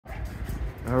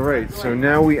All right, so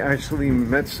now we actually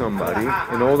met somebody,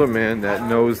 an older man that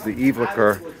knows the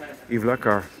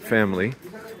Ivlakar family,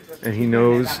 and he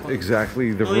knows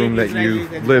exactly the room that you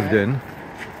lived in,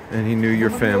 and he knew your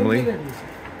family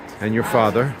and your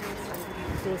father.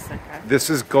 This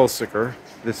is Gulsikar.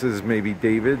 This is maybe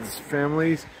David's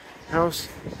family's house.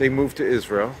 They moved to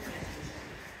Israel.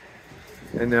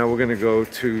 And now we're going to go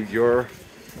to your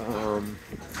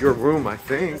room, I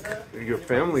think, your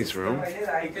family's room.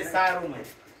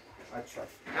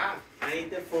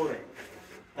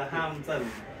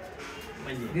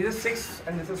 These are 6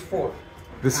 and this is 4.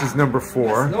 This is number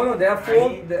 4. No, there are 4.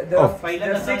 There are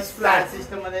 6 flats. 6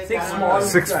 small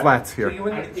 6 flats here.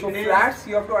 So flats,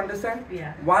 you have to understand.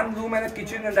 One room and a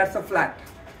kitchen, and that's a flat.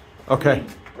 Okay.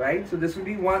 Right. So this will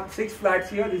be 6 flats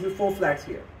here. This is 4 flats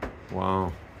here.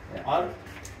 Wow. Or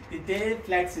the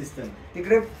flat system.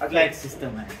 Flat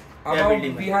system.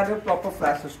 We had a proper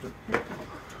flat system.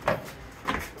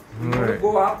 We want to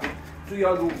go up to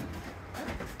your room.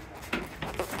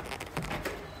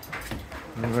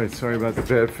 All right, sorry about the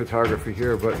bad photography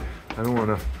here, but I don't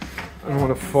want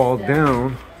to fall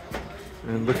down.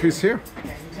 And look who's here.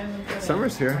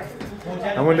 Summer's here.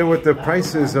 I wonder what the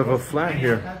price is of a flat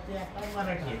here.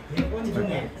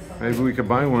 Maybe we could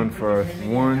buy one for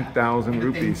 1,000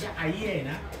 rupees.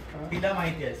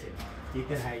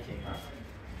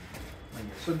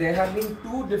 So there have been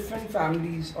 2 different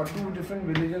families or 2 different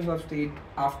religions of stayed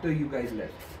after you guys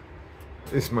left.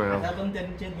 Ismail.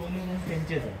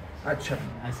 Acha.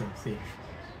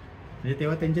 No,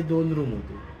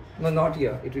 No, not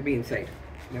here. It will be inside.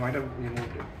 They might have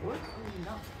removed it.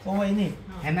 Oh, why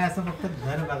ह्यांना असं फक्त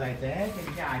घर बघायचं आहे.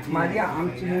 माझी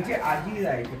आमची आजी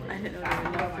जायची.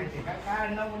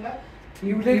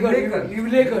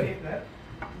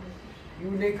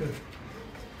 Yulekar.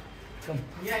 Come.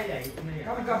 Yeah. Come.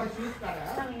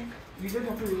 You just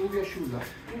have to remove your shoes.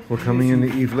 We're coming in the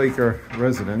Ivlakar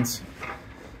residence.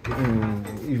 And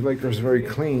Ivlakar is very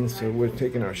clean, so we're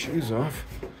taking our shoes off.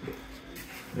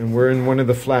 And we're in one of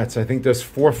the flats. I think there's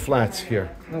 4 flats here.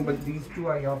 No, but these 2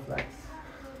 are your flats.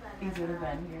 These would have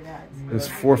been your dad's. There's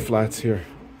 4 flats here.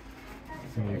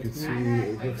 And you can see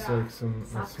it looks like some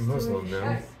Muslim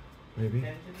now. Maybe.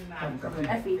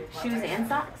 Effie, shoes and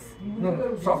socks?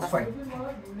 No, socks fine.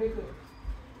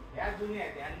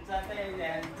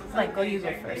 Like, go you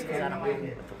go first, because I don't want to be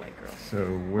with the white girl. So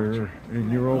we're in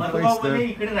your old place then?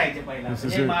 This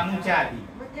is it.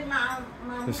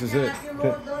 This is it.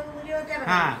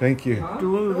 Thank you.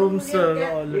 2 rooms. 2.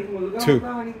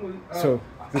 So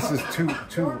this is two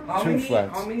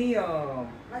flats. How many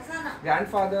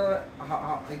grandfather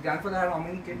had how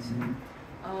many kids?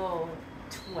 Oh,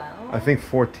 12? I think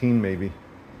 14 maybe.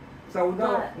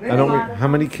 Sauda. I don't. How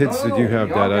many kids did you have,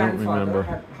 Dad? I don't remember.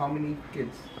 Had how many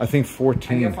kids? I think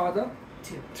 14. And your father?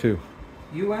 2.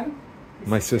 You and?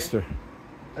 My sister.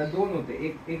 दोन होते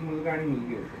एक मुलगा आणि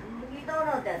मुलगी होते.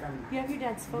 You have your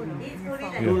dad's photo. Yeah.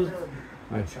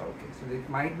 अच्छा, okay. So it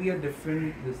might be a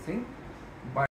different this thing.